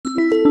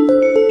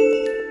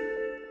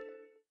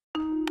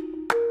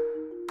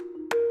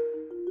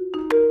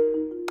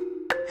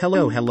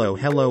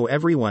Hello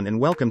everyone and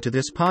welcome to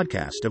this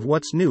podcast of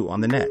What's New on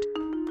the Net.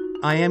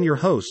 I am your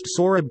host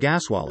Saurabh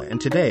Gaswala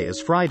and today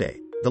is Friday,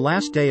 the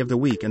last day of the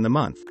week and the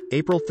month,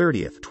 April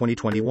 30th,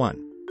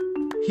 2021.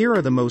 Here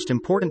are the most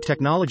important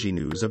technology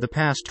news of the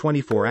past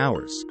 24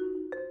 hours.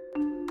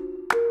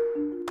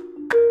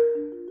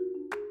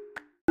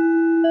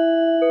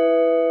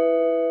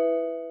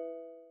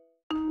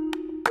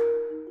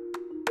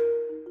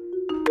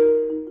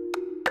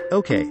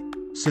 Okay,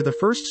 so the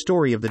first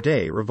story of the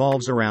day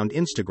revolves around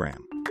Instagram.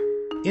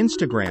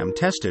 Instagram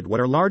tested what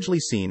are largely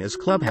seen as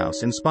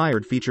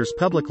Clubhouse-inspired features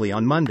publicly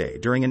on Monday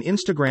during an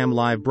Instagram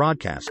live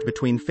broadcast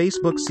between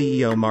Facebook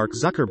CEO Mark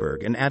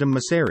Zuckerberg and Adam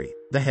Mosseri,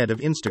 the head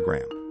of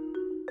Instagram.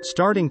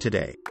 Starting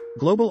today,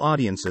 global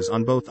audiences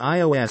on both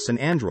iOS and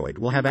Android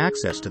will have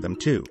access to them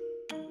too.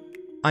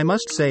 I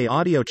must say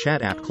audio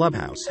chat app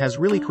Clubhouse has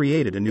really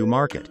created a new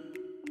market.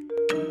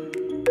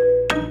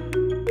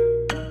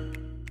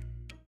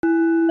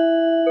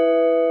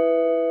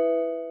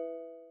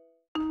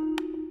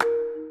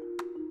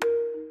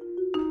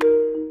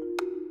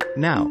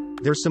 Now,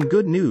 there's some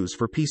good news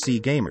for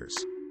PC gamers.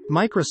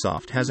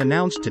 Microsoft has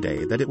announced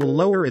today that it will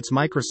lower its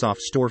Microsoft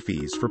Store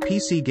fees for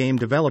PC game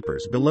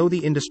developers below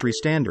the industry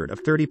standard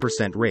of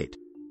 30% rate.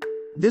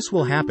 This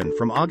will happen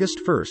from August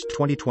 1,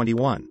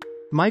 2021.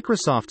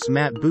 Microsoft's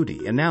Matt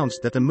Booty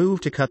announced that the move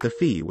to cut the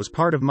fee was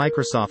part of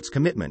Microsoft's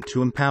commitment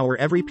to empower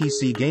every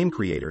PC game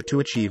creator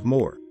to achieve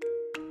more.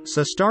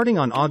 So starting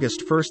on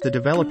August 1, the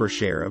developer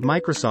share of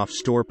Microsoft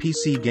Store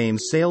PC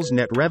games sales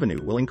net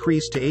revenue will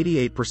increase to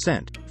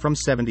 88%, from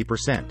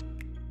 70%.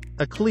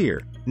 A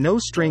clear,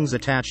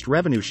 no-strings-attached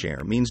revenue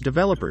share means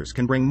developers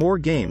can bring more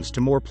games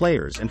to more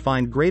players and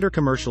find greater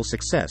commercial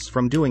success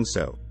from doing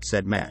so,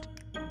 said Matt.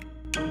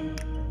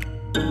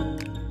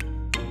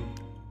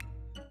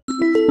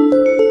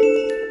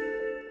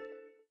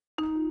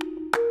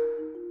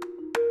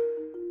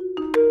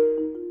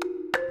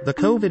 The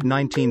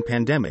COVID-19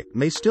 pandemic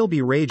may still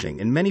be raging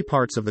in many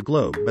parts of the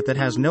globe, but that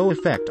has no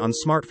effect on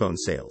smartphone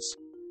sales.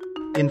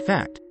 In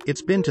fact,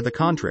 it's been to the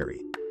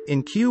contrary.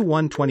 In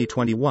Q1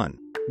 2021,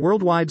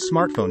 worldwide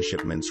smartphone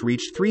shipments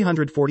reached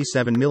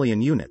 347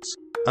 million units,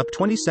 up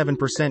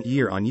 27%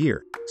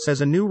 year-on-year,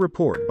 says a new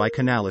report by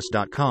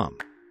Canalys.com.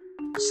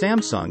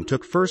 Samsung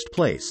took first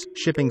place,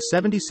 shipping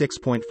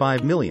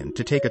 76.5 million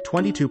to take a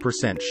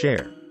 22%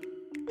 share.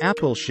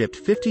 Apple shipped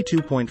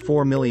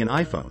 52.4 million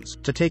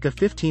iPhones, to take a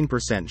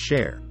 15%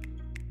 share.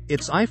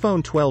 Its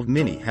iPhone 12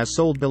 mini has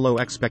sold below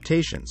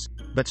expectations,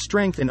 but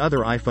strength in other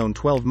iPhone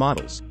 12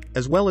 models,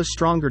 as well as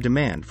stronger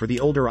demand for the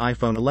older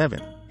iPhone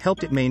 11,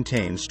 helped it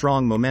maintain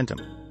strong momentum.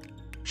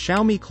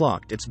 Xiaomi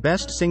clocked its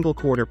best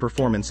single-quarter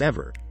performance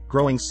ever,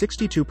 growing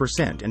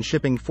 62% and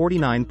shipping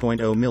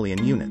 49.0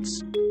 million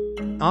units.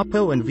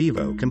 Oppo and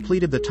Vivo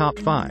completed the top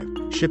 5,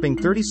 shipping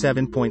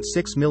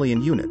 37.6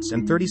 million units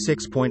and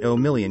 36.0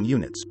 million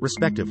units,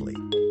 respectively.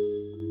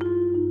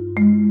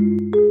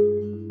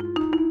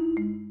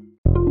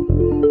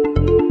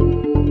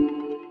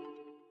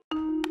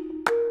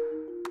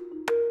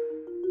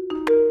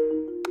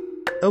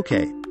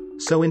 Okay,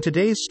 so in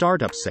today's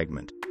startup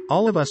segment,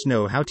 all of us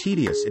know how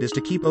tedious it is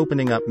to keep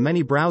opening up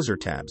many browser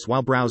tabs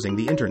while browsing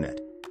the internet.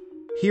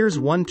 Here's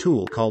one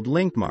tool called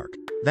Linkmark,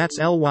 that's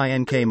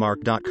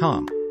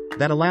lynkmark.com,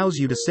 that allows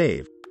you to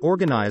save,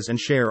 organize and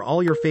share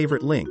all your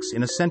favorite links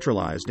in a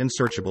centralized and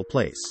searchable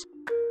place.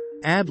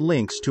 Add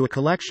links to a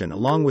collection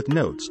along with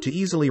notes to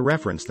easily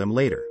reference them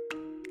later.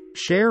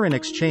 Share and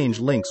exchange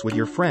links with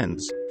your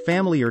friends,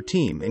 family or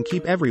team and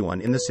keep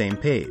everyone in the same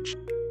page.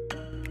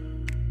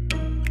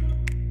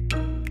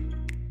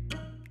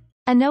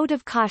 A note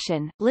of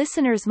caution,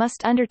 listeners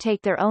must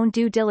undertake their own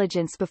due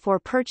diligence before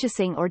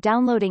purchasing or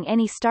downloading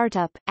any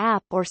startup,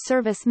 app or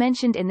service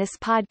mentioned in this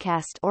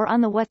podcast or on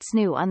the What's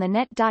New on the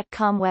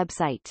Net.com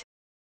website.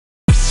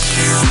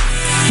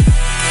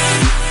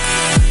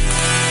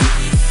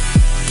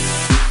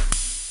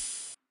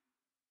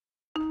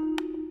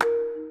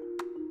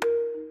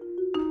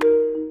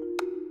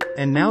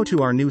 And now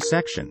to our new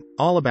section,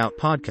 all about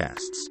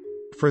podcasts.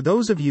 For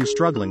those of you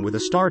struggling with a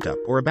startup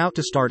or about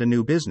to start a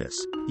new business,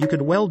 you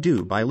could well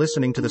do by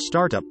listening to the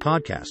Startup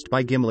Podcast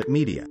by Gimlet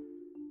Media.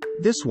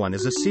 This one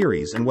is a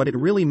series and what it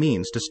really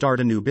means to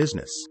start a new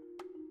business.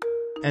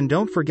 And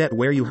don't forget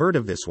where you heard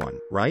of this one,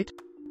 right?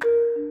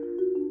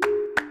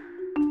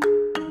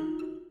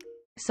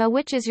 So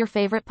which is your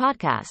favorite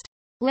podcast?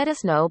 Let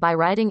us know by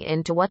writing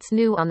into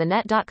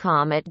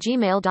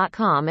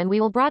what'snewonthenet.com@gmail.com and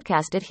we will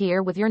broadcast it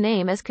here with your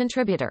name as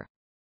contributor.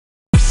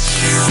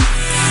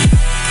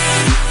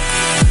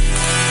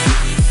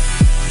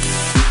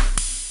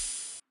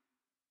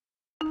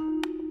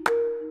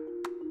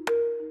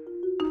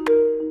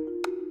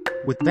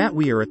 With that,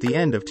 we are at the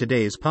end of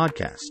today's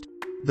podcast.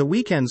 The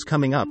weekend's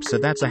coming up, so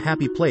that's a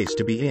happy place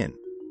to be in.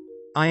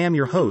 I am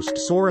your host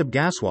Saurabh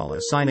Gaswala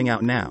signing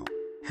out now.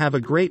 Have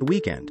a great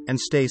weekend and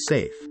stay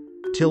safe.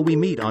 Till we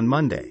meet on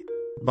Monday.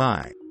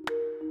 Bye.